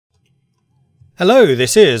Hello,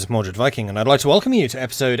 this is Mordred Viking, and I'd like to welcome you to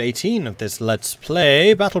episode 18 of this Let's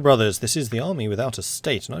Play Battle Brothers. This is the army without a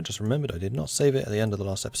state, and I just remembered I did not save it at the end of the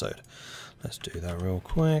last episode. Let's do that real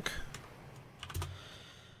quick.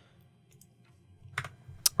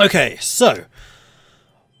 Okay, so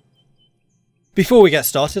before we get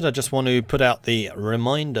started, I just want to put out the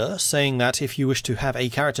reminder saying that if you wish to have a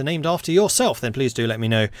character named after yourself, then please do let me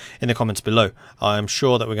know in the comments below. I'm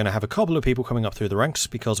sure that we're going to have a couple of people coming up through the ranks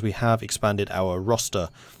because we have expanded our roster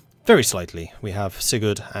very slightly. We have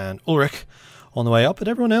Sigurd and Ulrich on the way up, but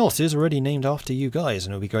everyone else is already named after you guys,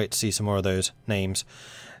 and it'll be great to see some more of those names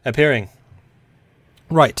appearing.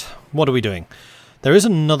 Right, what are we doing? There is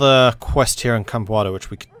another quest here in Campwada which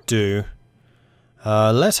we could do.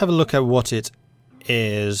 Let's have a look at what it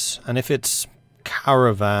is, and if it's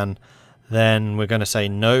caravan, then we're going to say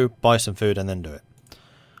no, buy some food, and then do it.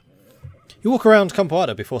 You walk around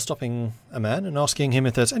Campwada before stopping a man and asking him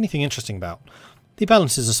if there's anything interesting about. He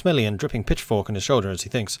balances a smelly and dripping pitchfork on his shoulder as he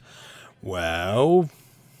thinks, well,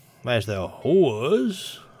 there's the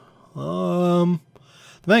whores. The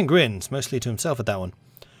man grins, mostly to himself at that one.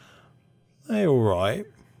 They're alright.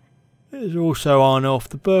 There's also Arnulf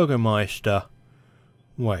the Burgermeister.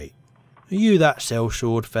 Wait, are you that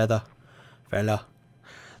sellsword fella?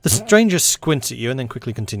 The stranger squints at you and then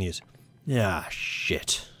quickly continues. Ah,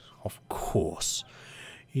 shit. Of course.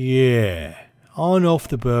 Yeah, Arnulf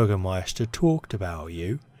the Burgermeister talked about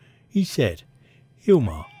you. He said,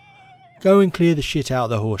 Hilmar, go and clear the shit out of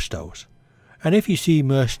the horse stalls. And if you see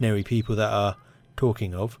mercenary people that are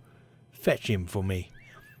talking of, fetch him for me.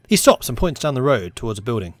 He stops and points down the road towards a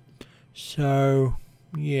building. So,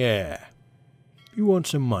 yeah. If you want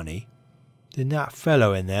some money, then that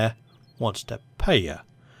fellow in there wants to pay you.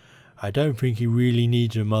 I don't think he really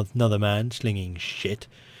needs another man slinging shit.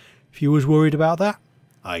 If you was worried about that,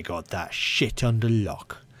 I got that shit under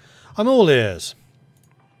lock. I'm all ears.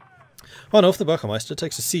 Arnulf the Burgermeister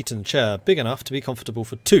takes a seat in a chair big enough to be comfortable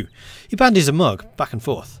for two. He bandies a mug back and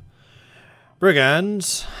forth.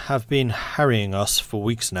 Brigands have been harrying us for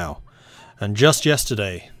weeks now, and just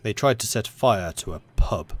yesterday they tried to set fire to a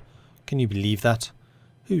pub. Can you believe that?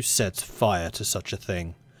 Who sets fire to such a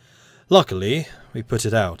thing? Luckily, we put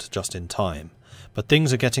it out just in time, but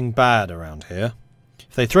things are getting bad around here.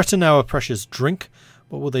 If they threaten our precious drink,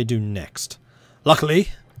 what will they do next? Luckily,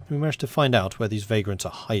 we managed to find out where these vagrants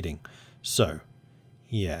are hiding. So,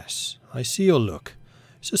 yes, I see your look.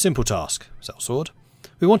 It's a simple task, sellsword.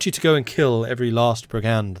 We want you to go and kill every last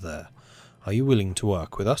brigand there. Are you willing to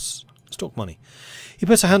work with us? Let's talk money. He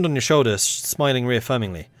puts a hand on your shoulder, smiling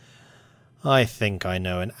reaffirmingly. I think I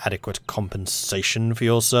know an adequate compensation for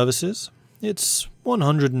your services. It's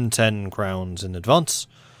 110 crowns in advance,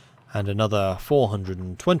 and another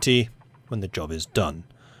 420 when the job is done.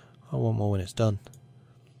 I want more when it's done.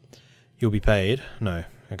 You'll be paid? No.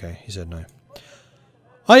 Okay, he said no.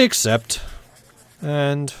 I accept,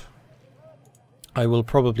 and I will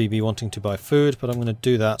probably be wanting to buy food, but I'm going to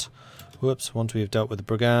do that. Whoops, once we've dealt with the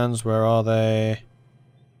brigands, where are they?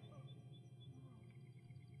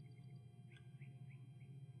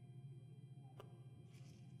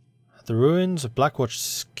 The ruins of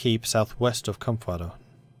Blackwatch Keep southwest of Campwada.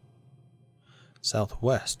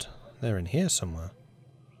 Southwest? They're in here somewhere.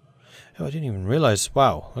 Oh, I didn't even realise.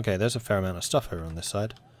 Wow, okay, there's a fair amount of stuff over on this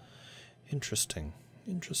side. Interesting.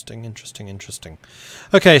 Interesting.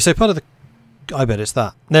 Okay, so part of the... I bet it's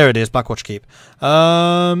that. There it is, Blackwatch Keep.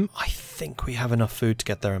 I think we have enough food to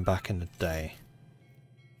get there and back in a day.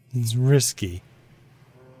 It's risky.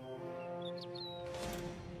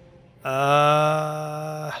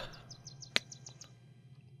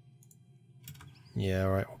 Yeah,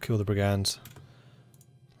 alright, we'll kill the brigands.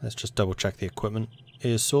 Let's just double check the equipment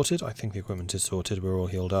is sorted. I think the equipment is sorted, we're all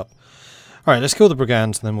healed up. Alright, let's kill the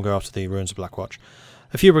brigands and then we'll go after the ruins of Blackwatch.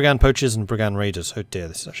 A few brigand poachers and brigand raiders. Oh dear,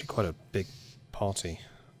 this is actually quite a big party.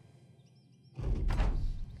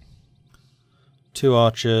 2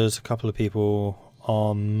 archers, a couple of people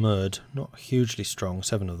armoured. Not hugely strong,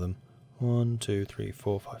 7 of them. 1, 2, 3,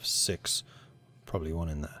 4, 5, 6. Probably one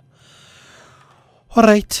in there.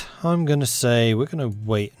 Alright, I'm going to say we're going to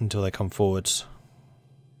wait until they come forwards.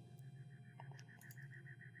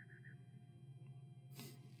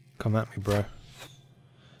 Come at me, bro.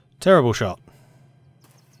 Terrible shot.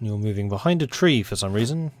 You're moving behind a tree for some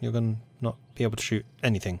reason. You're going to not be able to shoot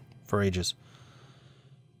anything for ages.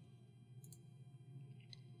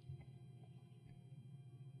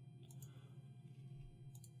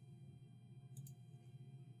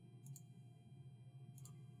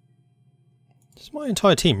 Does my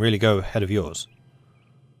entire team really go ahead of yours?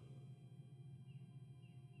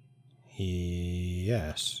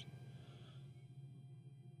 Yes.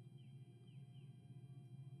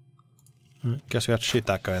 Guess we have to shoot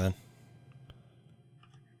that guy then.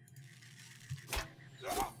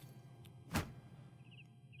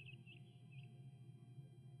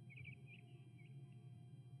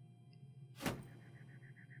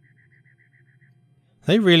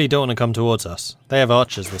 They really don't want to come towards us. They have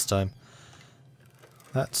archers this time.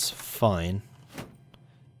 That's fine.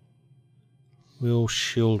 We'll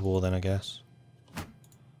shield wall then, I guess. Though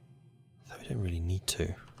we don't really need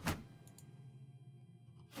to.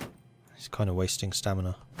 He's kind of wasting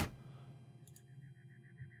stamina.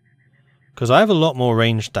 Because I have a lot more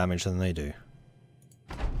ranged damage than they do.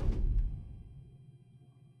 I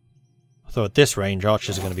thought at this range,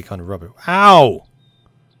 archers are going to be kind of rubbish. Ow!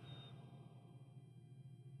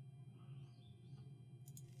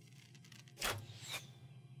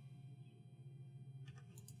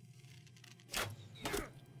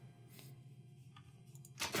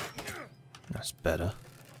 That's better.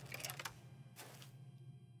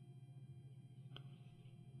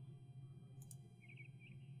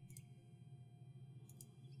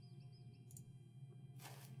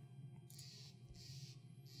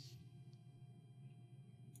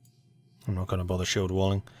 I'm not going to bother shield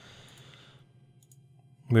walling.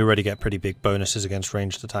 We already get pretty big bonuses against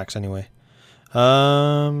ranged attacks anyway.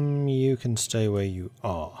 You can stay where you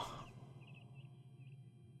are.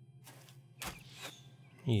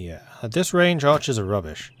 Yeah, at this range, archers are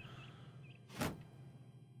rubbish. If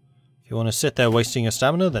you want to sit there wasting your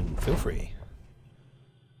stamina, then feel free.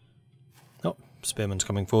 Oh, spearman's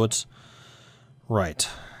coming forwards. Right,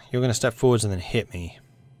 you're going to step forwards and then hit me.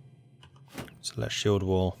 So let's shield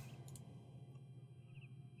wall.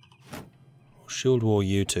 We'll shield wall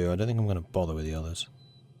you two. I don't think I'm going to bother with the others.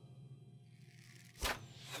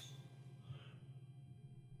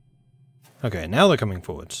 Okay, now they're coming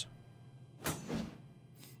forwards.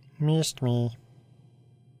 Missed me.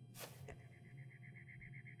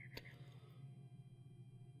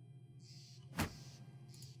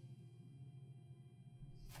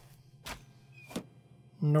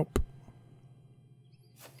 Nope.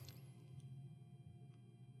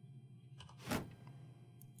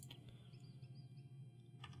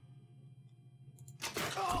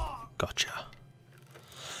 Gotcha.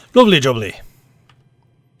 Lovely jubbly.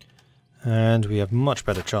 And we have much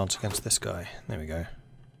better chance against this guy. There we go.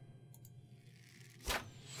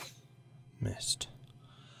 Missed.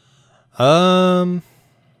 Let's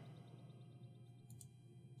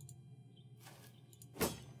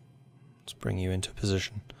bring you into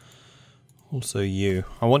position. Also you.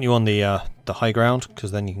 I want you on the high ground, because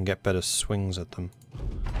then you can get better swings at them.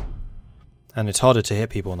 And it's harder to hit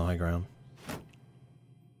people on the high ground.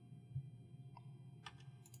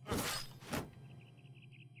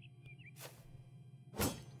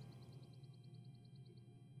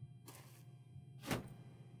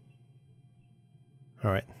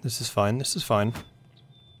 Alright, this is fine, this is fine.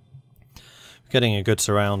 Getting a good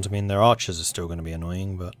surround, I mean their archers are still going to be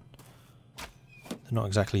annoying, but they're not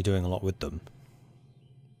exactly doing a lot with them.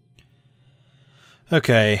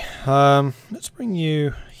 Okay, let's bring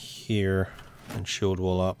you here and shield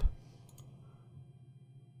wall up.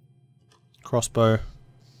 Crossbow.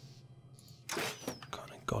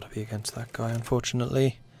 Kinda gotta be against that guy,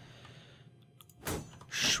 unfortunately.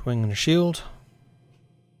 Swing and a shield.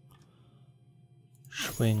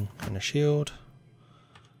 Swing and a shield.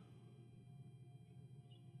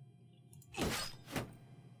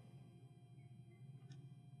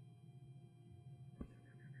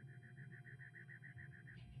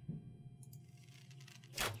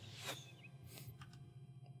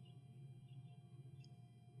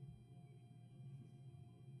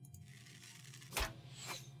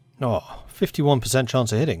 Oh, 51%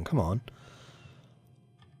 chance of hitting, come on.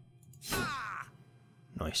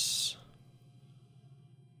 Nice.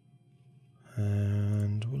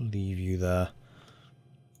 And we'll leave you there.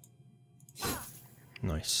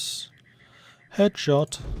 Nice.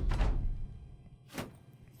 Headshot.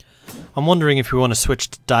 I'm wondering if we want to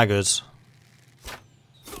switch to daggers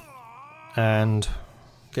and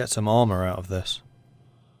get some armor out of this.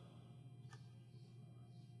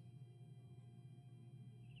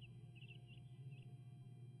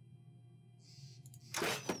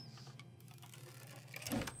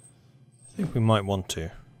 I think we might want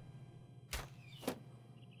to.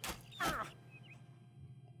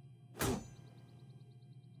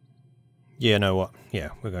 Yeah, know what? Yeah,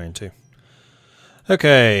 we're going to.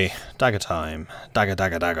 Okay, dagger time. Dagger,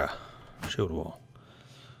 dagger, dagger. Shield wall.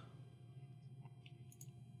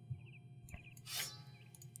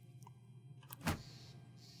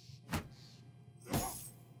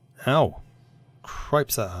 Ow.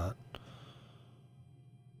 Cripes, that hurt.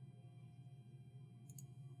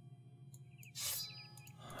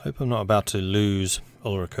 Hope I'm not about to lose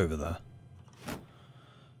Ulrich over there.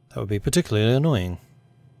 That would be particularly annoying.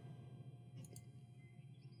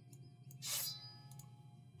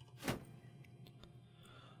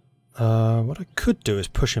 What I could do is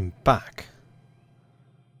push him back.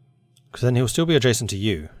 Because then he'll still be adjacent to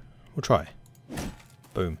you. We'll try.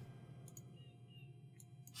 Boom.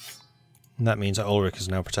 And that means that Ulrich is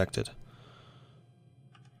now protected.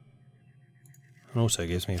 And also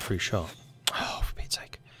gives me a free shot. Oh, for Pete's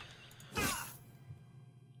sake.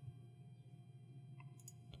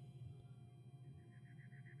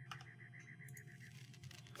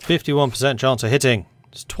 51% chance of hitting.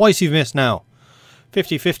 It's twice you've missed now.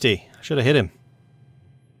 50-50. I should have hit him.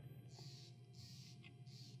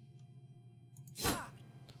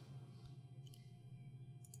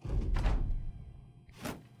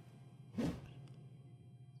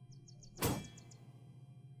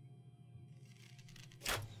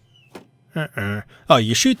 Oh,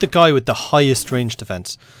 you shoot the guy with the highest range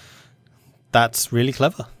defense. That's really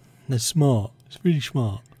clever. That's smart. It's really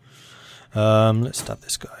smart. Let's stab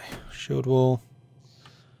this guy. Shield wall.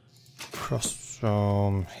 Cross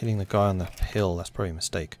from hitting the guy on the hill. That's probably a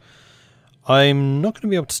mistake. I'm not going to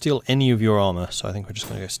be able to steal any of your armor, so I think we're just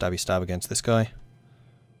going to go stabby stab against this guy.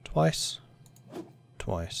 Twice.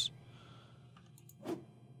 Twice.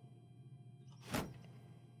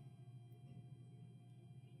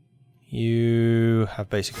 You have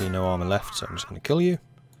basically no armor left, so I'm just going to kill you.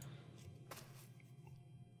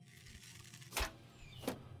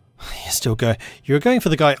 You're still going. You're going for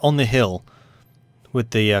the guy on the hill with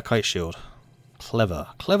the kite shield. Clever.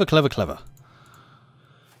 Clever, clever, clever.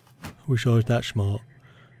 Wish I was that smart.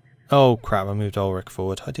 Oh crap, I moved Ulrich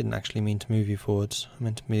forward. I didn't actually mean to move you forwards. I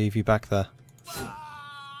meant to move you back there.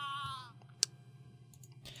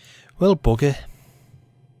 Well, bugger.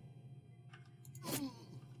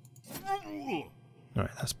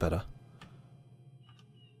 Alright, that's better.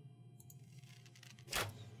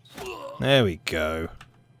 There we go.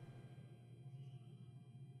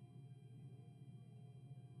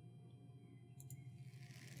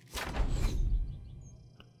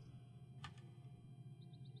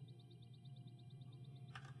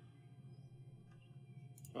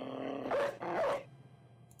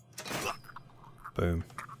 Boom.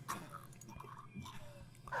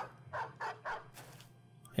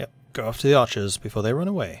 Yep, go after the archers before they run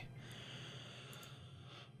away.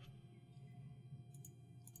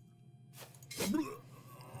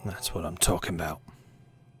 That's what I'm talking about.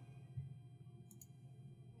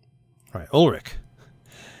 Right, Ulrich.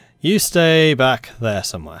 You stay back there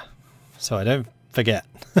somewhere, so I don't forget.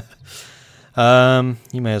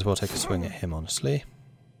 You may as well take a swing at him, honestly.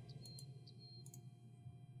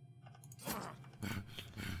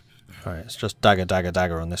 Alright, it's just dagger, dagger,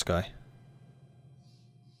 dagger on this guy.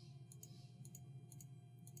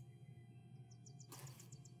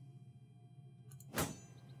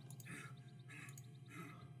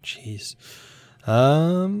 Jeez.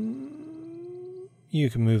 You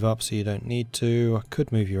can move up so you don't need to. I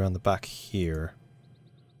could move you around the back here,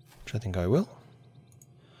 which I think I will.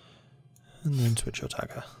 And then switch your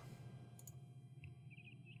dagger.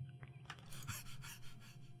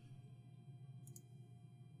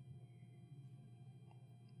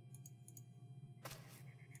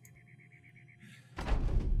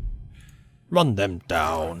 Run them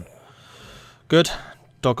down. Good.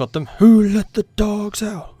 Dog got them. Who let the dogs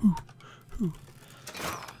out? Who?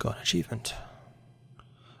 Got an achievement.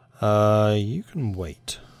 You can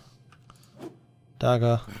wait.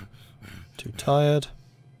 Dagger. Too tired.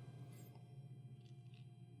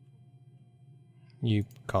 You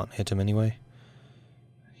can't hit him anyway.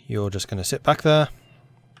 You're just going to sit back there.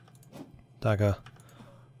 Dagger.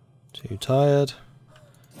 Too tired.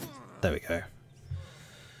 There we go.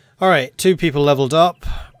 Alright, 2 people leveled up.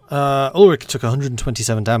 Ulrich took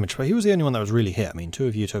 127 damage, but he was the only one that was really hit. I mean, 2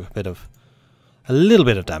 of you took a little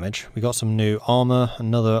bit of damage. We got some new armor,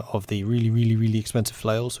 another of the really expensive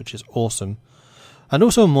flails, which is awesome. And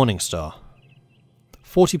also a Morning Star.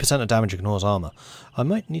 40% of damage ignores armor. I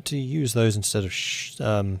might need to use those instead of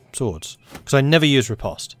swords, because I never use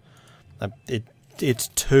riposte. It's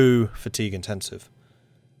too fatigue intensive.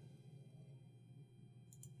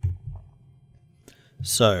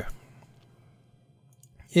 So,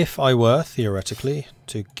 if I were, theoretically,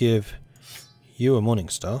 to give you a Morning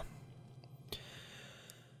Star,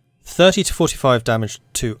 30 to 45 damage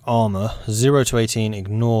to armor, 0 to 18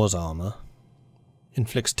 ignores armor,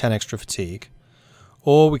 inflicts 10 extra fatigue,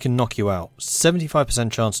 or we can knock you out.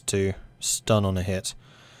 75% chance to stun on a hit,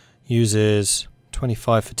 uses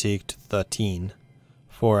 25 fatigue to 13,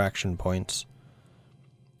 4 action points,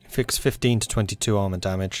 inflicts 15 to 22 armor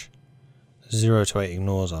damage, 0 to 8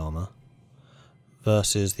 ignores armor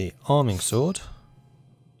versus the arming sword.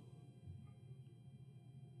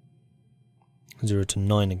 0 to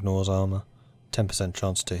 9 ignores armor. 10%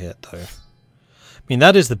 chance to hit though. I mean,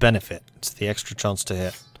 that is the benefit. It's the extra chance to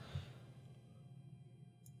hit.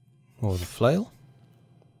 Or the flail.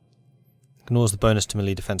 Ignores the bonus to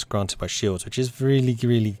melee defense granted by shields, which is really,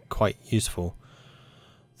 really quite useful.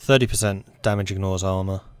 30% damage ignores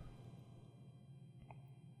armor.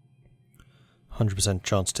 100%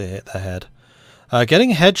 chance to hit their head.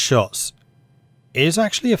 Getting headshots is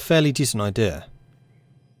actually a fairly decent idea,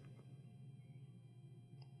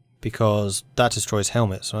 because that destroys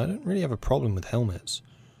helmets, and I don't really have a problem with helmets.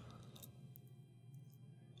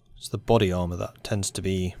 It's the body armor that tends to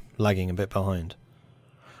be lagging a bit behind.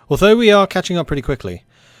 Although we are catching up pretty quickly,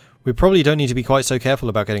 we probably don't need to be quite so careful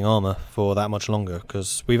about getting armor for that much longer,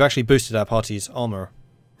 because we've actually boosted our party's armor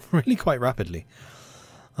really quite rapidly.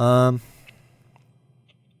 I'm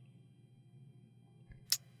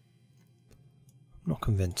not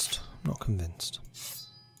convinced. I'm not convinced.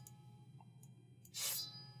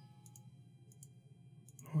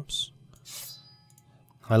 Whoops.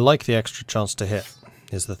 I like the extra chance to hit,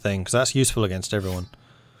 is the thing, because that's useful against everyone.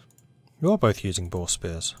 You are both using boar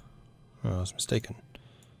spears. Oh, I was mistaken.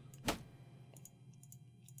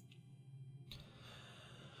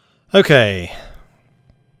 Okay.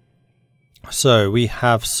 So, we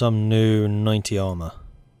have some new 90 armor,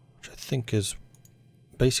 which I think is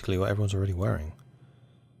basically what everyone's already wearing.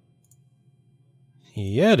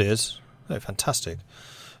 Yeah, it is. Oh, fantastic.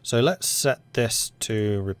 So let's set this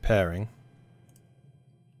to repairing.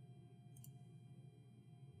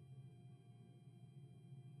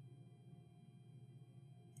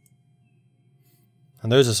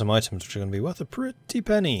 And those are some items which are going to be worth a pretty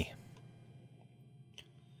penny.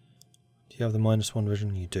 Do you have the -1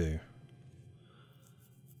 vision? You do.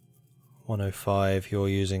 105, you're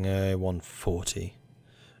using a 140.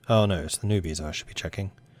 Oh no, it's the newbies I should be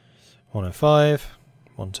checking. 105,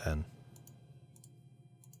 110.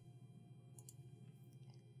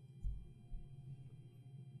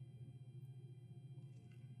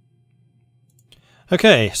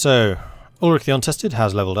 Okay, so Ulrich the Untested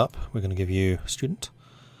has leveled up. We're going to give you student.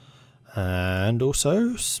 And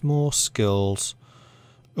also some more skills.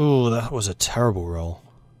 Oh, that was a terrible roll.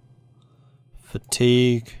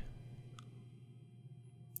 Fatigue.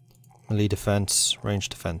 Melee defense, range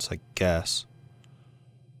defense, I guess.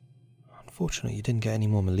 Unfortunately, you didn't get any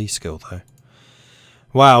more melee skill though.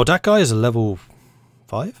 Wow, that guy is a level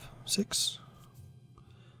 5? 6?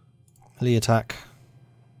 Melee attack.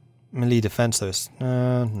 Melee defense though is...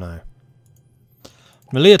 no.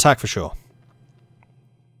 Melee attack for sure.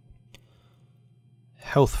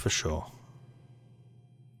 Health for sure.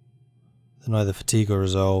 Then either fatigue or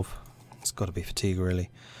resolve. It's got to be fatigue really.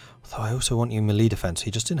 Although I also want you melee defense.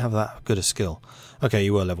 He just didn't have that good a skill. Okay,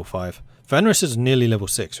 you were level 5. Fenris is nearly level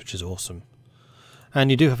 6, which is awesome. And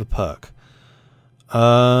you do have a perk.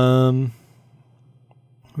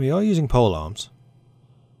 We are using pole arms.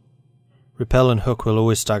 Repel and hook will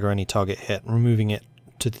always stagger any target hit, moving it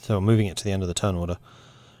to the end of the turn order.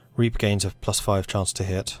 Reap gains a +5 chance to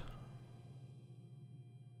hit.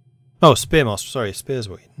 Oh, Spearmaster. Sorry, spears.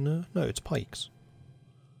 No, it's pikes.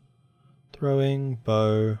 Throwing,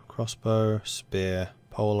 bow, crossbow, spear,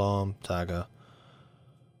 polearm, dagger.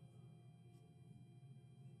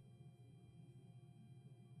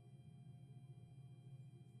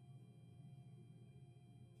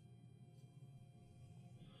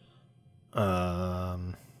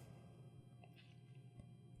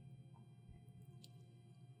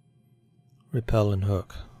 Repel and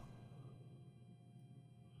hook.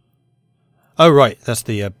 Oh right, that's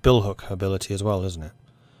the bill hook ability as well, isn't it?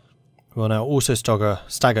 We'll now also stagger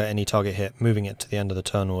any target hit, moving it to the end of the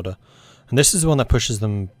turn order. And this is the one that pushes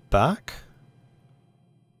them back.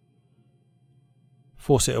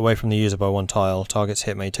 Force it away from the user by 1 tile. Targets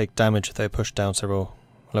hit may take damage if they are pushed down several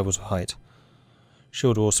levels of height.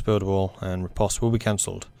 Shield wall, spilled wall, and riposte will be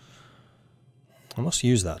cancelled. I must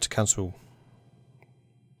use that to cancel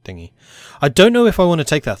thingy. I don't know if I want to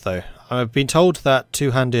take that though. I've been told that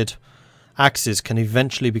two-handed axes can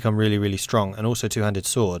eventually become really, really strong, and also two-handed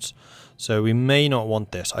swords. So we may not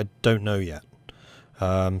want this. I don't know yet.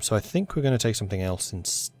 So I think we're going to take something else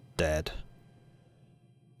instead.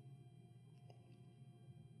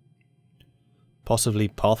 Possibly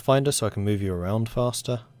Pathfinder, so I can move you around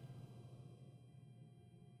faster.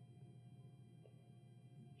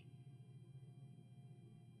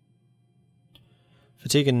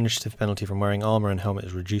 Fatigue and initiative penalty from wearing armor and helmet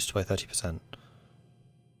is reduced by 30%.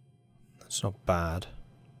 That's not bad.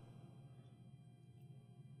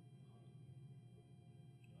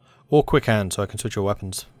 Or quick hand, so I can switch your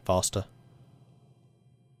weapons faster.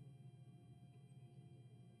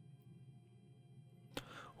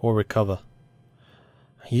 Or recover.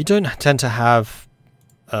 You don't tend to have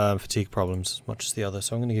fatigue problems as much as the other,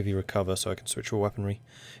 so I'm going to give you recover so I can switch your weaponry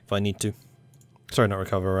if I need to. Sorry, not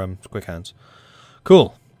recover, quick hands.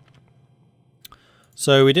 Cool.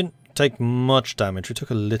 So we didn't take much damage, we took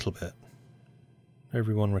a little bit.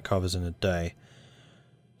 Everyone recovers in a day.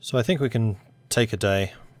 So I think we can take a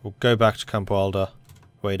day. We'll go back to Camp Wader.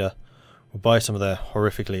 We'll buy some of their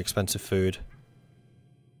horrifically expensive food.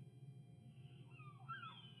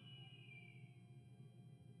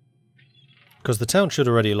 Because the town should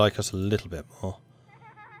already like us a little bit more.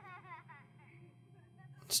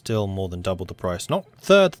 Still more than double the price. Not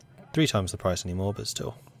 3 times the price anymore, but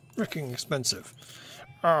still freaking expensive.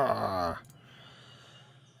 Ah.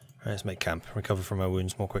 Right, let's make camp. Recover from our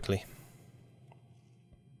wounds more quickly.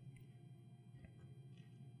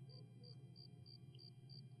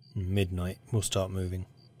 Midnight. We'll start moving.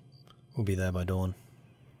 We'll be there by dawn.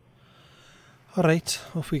 Alright,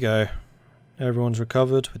 off we go. Everyone's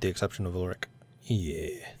recovered, with the exception of Ulrich.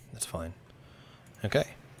 Yeah, that's fine. Okay.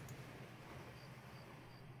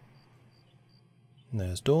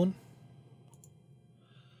 There's dawn.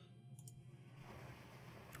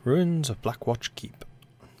 Ruins of Blackwatch Keep.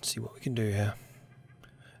 Let's see what we can do here.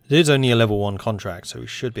 It is only a level 1 contract, so we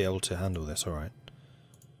should be able to handle this alright.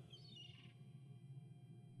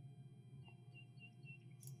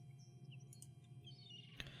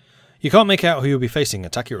 You can't make out who you'll be facing.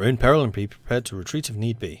 Attack your own peril and be prepared to retreat if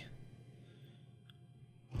need be.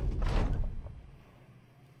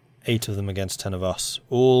 8 of them against 10 of us.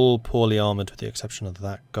 All poorly armoured with the exception of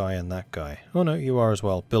that guy and that guy. Oh no, you are as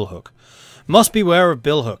well. Billhook. Must beware of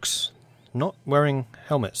billhooks. Not wearing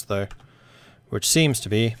helmets though. Which seems to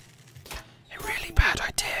be a really bad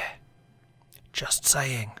idea. Just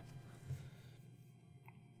saying.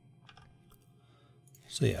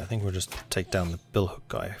 So yeah, I think we'll just take down the billhook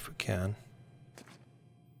guy if we can.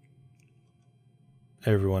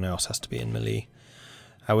 Everyone else has to be in melee.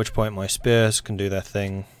 At which point my spears can do their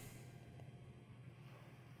thing.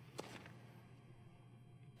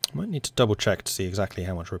 I might need to double check to see exactly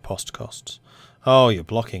how much riposte costs. Oh, you're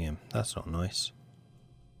blocking him. That's not nice.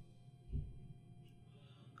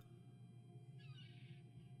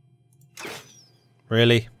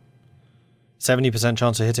 Really? 70%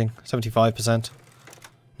 chance of hitting? 75%?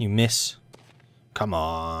 You miss? Come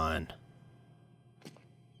on.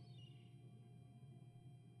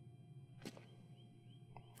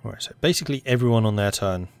 Alright, so basically everyone on their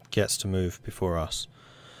turn gets to move before us.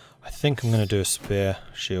 I think I'm going to do a spear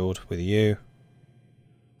shield with you.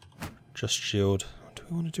 Just shield. Do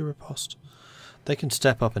we want to do riposte? They can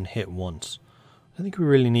step up and hit once. I don't think we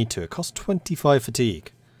really need to. It costs 25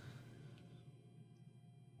 fatigue.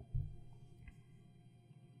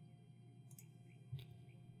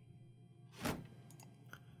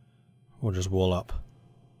 Or just wall up.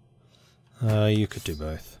 You could do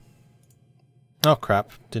both. Oh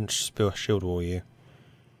crap, didn't shield wall you.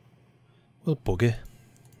 Well, bugger.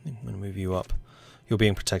 I'm going to move you up. You're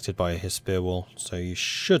being protected by his spear wall, so you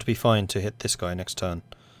should be fine to hit this guy next turn.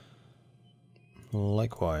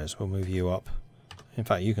 Likewise, we'll move you up. In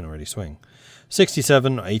fact, you can already swing.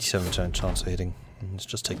 67 or 87% chance of hitting. Let's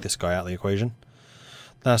just take this guy out of the equation.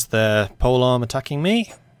 That's their polearm attacking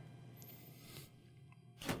me.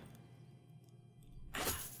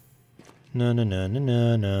 No, no, no, no,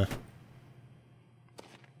 no, no.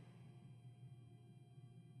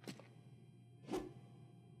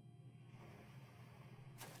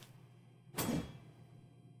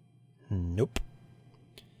 Nope.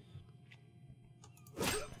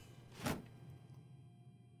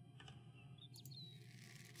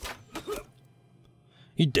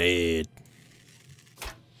 He dead.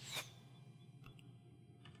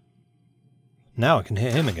 Now I can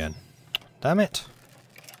hit him again. Damn it.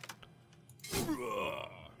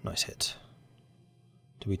 Nice hit.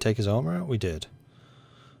 Did we take his armor out? We did.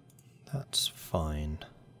 That's fine.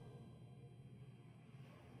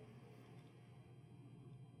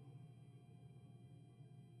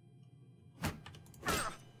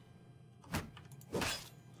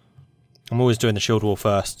 I'm always doing the shield wall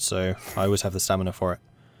first, so I always have the stamina for it.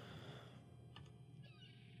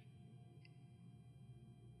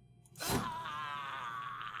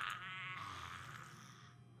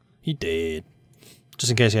 He did. Just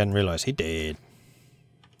in case you hadn't realised, he did.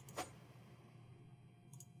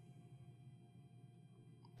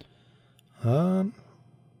 That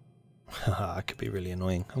could be really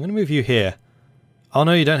annoying. I'm going to move you here. Oh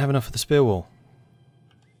no, you don't have enough for the spear wall.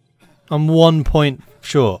 I'm 1 point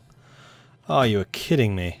short. Oh, you were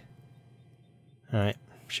kidding me. Alright,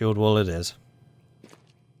 Shield wall it is.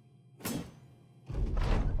 I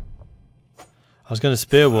was going to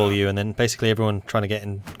spear wall you, and then basically everyone trying to get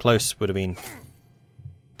in close would have been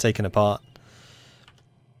taken apart.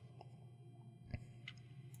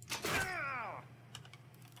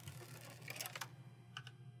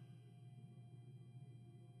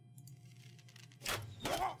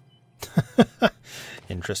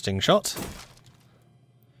 Interesting shot.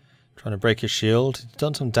 Trying to break his shield. He's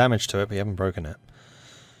done some damage to it, but you haven't broken it.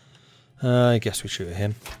 I guess we shoot at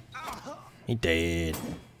him. He dead.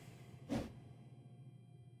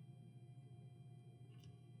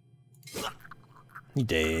 He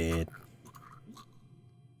dead.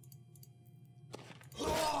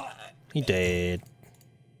 He dead.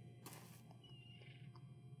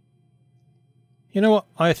 You know what?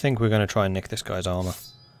 I think we're going to try and nick this guy's armor.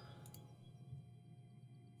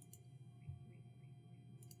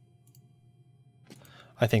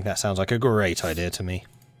 I think that sounds like a great idea to me.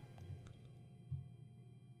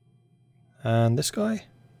 And this guy?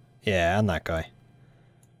 Yeah, and that guy.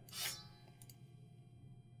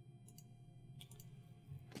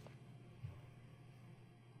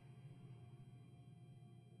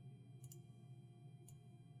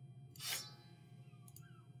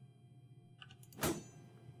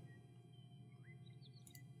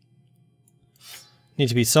 Need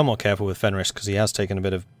to be somewhat careful with Fenris because he has taken a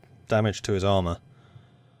bit of damage to his armor.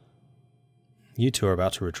 You two are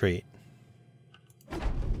about to retreat.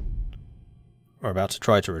 Or about to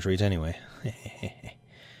try to retreat anyway.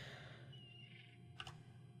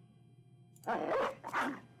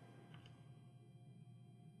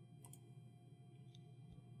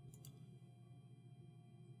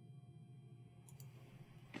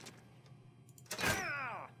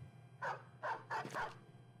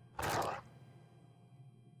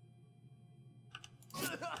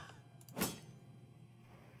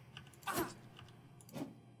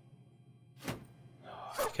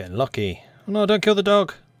 Getting lucky. Oh no, don't kill the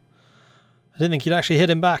dog. I didn't think you'd actually hit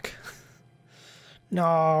him back.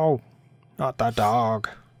 No, not the dog.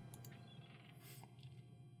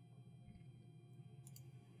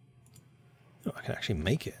 Oh, I can actually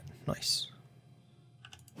make it. Nice.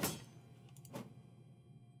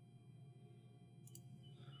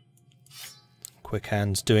 Quick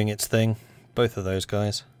Hand's doing its thing. Both of those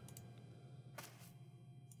guys.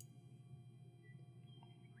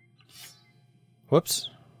 Whoops.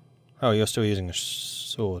 Oh, you're still using a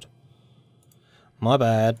sword. My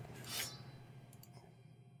bad.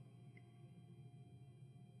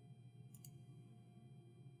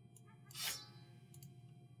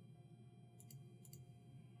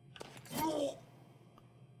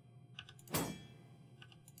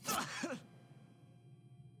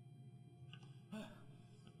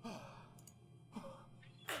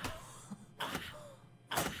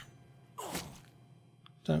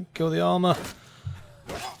 Don't kill the armor.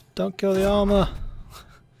 Don't kill the armor.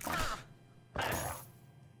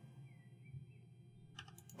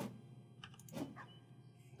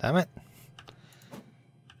 Damn it.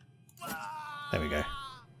 There we go.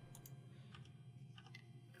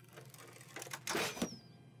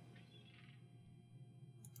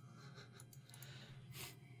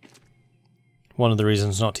 One of the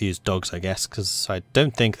reasons not to use dogs, I guess, because I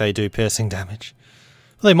don't think they do piercing damage.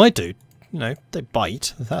 Well, they might do. You know, they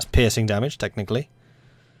bite. That's piercing damage, technically.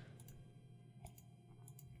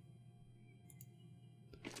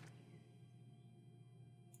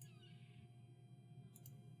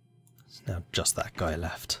 Now just that guy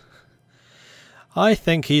left. I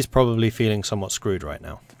think he's probably feeling somewhat screwed right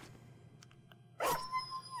now.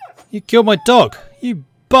 You killed my dog! You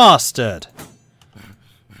bastard!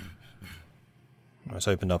 It's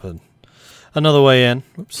opened up another way in.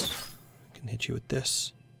 Whoops. I can hit you with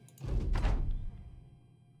this.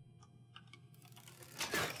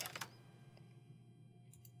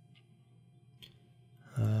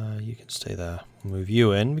 You can stay there. Move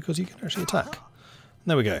you in because you can actually attack.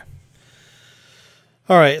 There we go.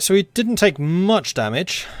 Alright, so we didn't take much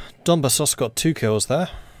damage. Donbassos got 2 kills there.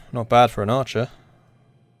 Not bad for an archer.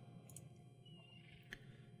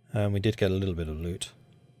 And we did get a little bit of loot.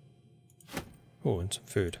 Oh, and some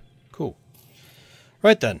food. Cool.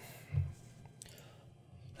 Right then.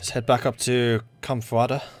 Let's head back up to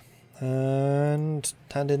Kamfwada and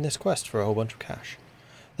hand in this quest for a whole bunch of cash.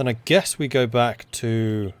 Then I guess we go back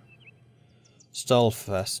to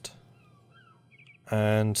Stalfest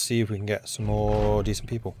and see if we can get some more decent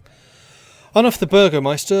people. Enough, the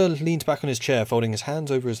Burgomeister leans back on his chair, folding his hands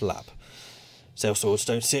over his lap. Sellswords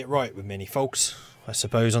don't sit right with many folks. I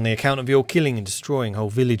suppose on the account of your killing and destroying whole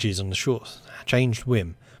villages on the short changed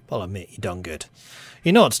whim, but I'll admit you done good.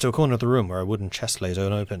 He nods to a corner of the room where a wooden chest lays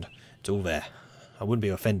unopened. It's all there. I wouldn't be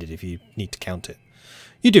offended if you need to count it.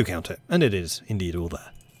 You do count it, and it is indeed all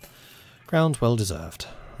there. Grounds well deserved.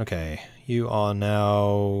 Okay, you are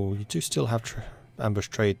now... You do still have ambush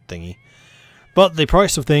trade thingy. But the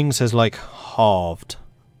price of things has, like, halved.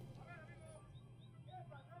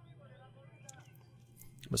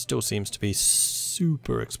 But still seems to be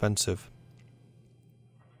super expensive.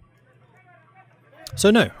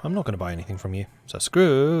 So no, I'm not going to buy anything from you. So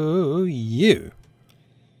screw you.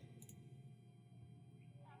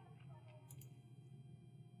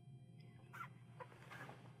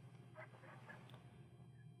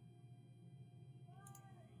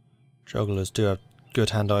 Jugglers do have good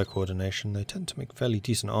hand-eye coordination. They tend to make fairly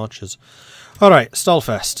decent archers. Alright,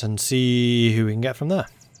 Stalfest, and see who we can get from there.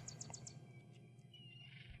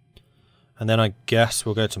 And then I guess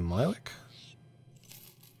we'll go to Maiwick.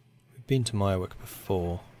 We've been to Maiwick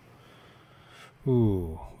before.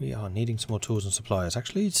 Ooh, we are needing some more tools and supplies.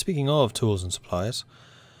 Actually, speaking of tools and supplies,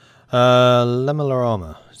 Lemelar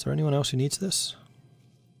armor. Is there anyone else who needs this?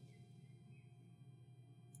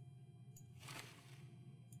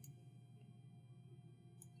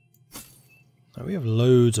 Oh, we have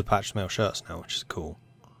loads of patched mail shirts now, which is cool.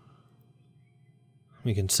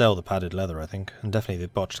 We can sell the padded leather, I think, and definitely the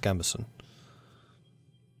botched gambeson.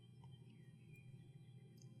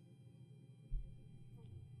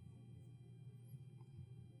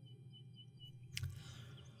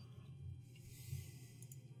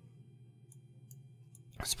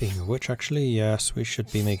 Speaking of which, actually, yes, we should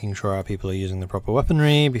be making sure our people are using the proper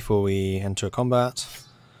weaponry before we enter a combat.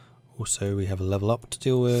 Also, we have a level up to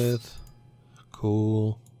deal with.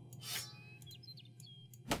 Cool.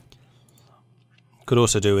 Could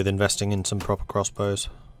also do with investing in some proper crossbows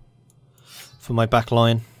for my back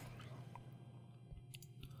line.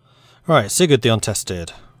 Alright, Sigurd the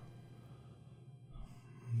Untested.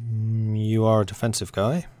 You are a defensive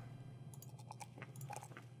guy.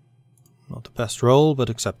 Not the best role, but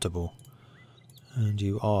acceptable. And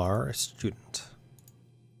you are a student.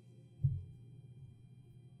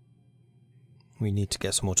 We need to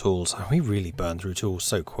get some more tools. We really burn through tools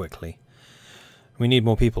so quickly. We need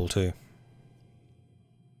more people too.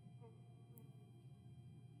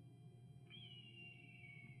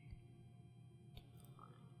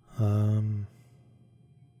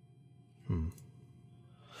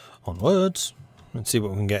 Onwards. Let's see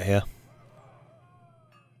what we can get here.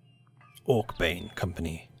 Orcbane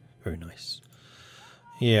Company. Very nice.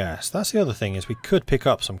 Yes, that's the other thing, is we could pick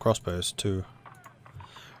up some crossbows too.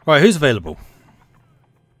 Right, who's available?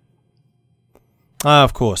 Ah,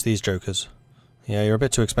 of course, these jokers. Yeah, you're a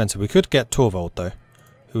bit too expensive. We could get Torvald, though,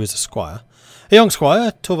 who is a squire. A young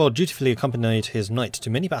squire, Torvald dutifully accompanied his knight to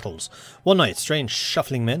many battles. One night, strange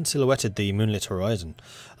shuffling men silhouetted the moonlit horizon.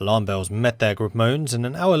 Alarm bells met their moans, and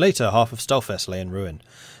an hour later half of Stalfest lay in ruin.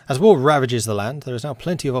 As war ravages the land, there is now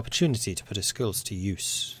plenty of opportunity to put his skills to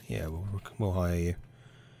use. Yeah, we'll hire you.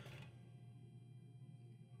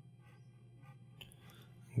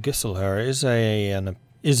 Giselher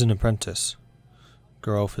is an apprentice.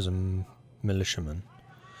 Geralf is a militiaman.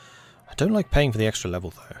 I don't like paying for the extra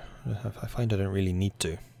level, though. I find I don't really need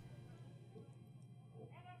to.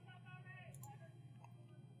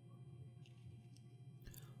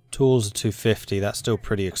 Tools are 250. That's still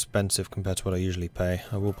pretty expensive compared to what I usually pay.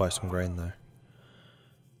 I will buy some grain, though.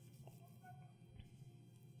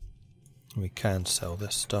 We can sell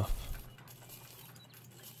this stuff.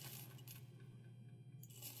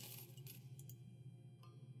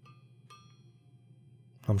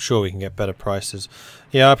 I'm sure we can get better prices.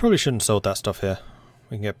 Yeah, I probably shouldn't have sold that stuff here.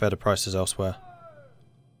 We can get better prices elsewhere.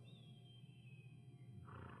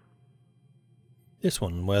 This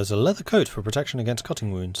one wears a leather coat for protection against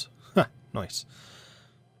cutting wounds. Ha, nice.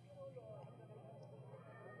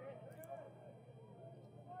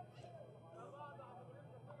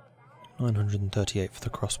 $938 for the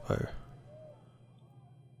crossbow.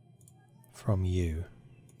 From you.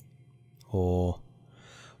 Or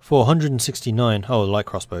 469. Oh, light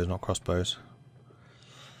crossbows, not crossbows.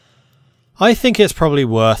 I think it's probably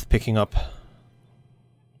worth picking up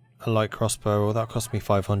a light crossbow. Well, that cost me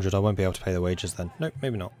 500. I won't be able to pay the wages then. Nope,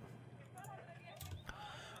 maybe not.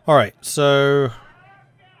 Alright, so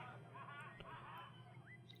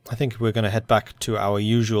I think we're going to head back to our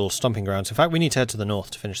usual stomping grounds. In fact, we need to head to the north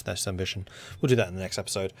to finish this ambition. We'll do that in the next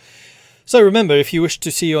episode. So remember, if you wish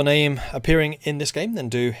to see your name appearing in this game, then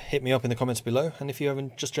do hit me up in the comments below. And if you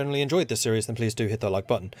haven't just generally enjoyed this series, then please do hit that like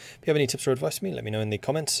button. If you have any tips or advice for me, let me know in the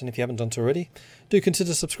comments. And if you haven't done so already, do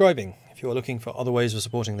consider subscribing. If you are looking for other ways of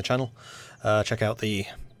supporting the channel, check out the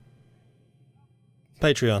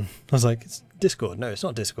Patreon. I was like, it's Discord. No, it's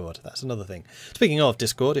not Discord. That's another thing. Speaking of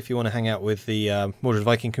Discord, if you want to hang out with the Mordred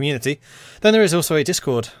Viking community, then there is also a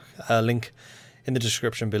Discord link in the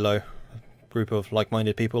description below. A group of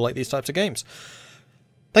like-minded people like these types of games.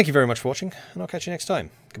 Thank you very much for watching, and I'll catch you next time.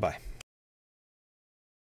 Goodbye.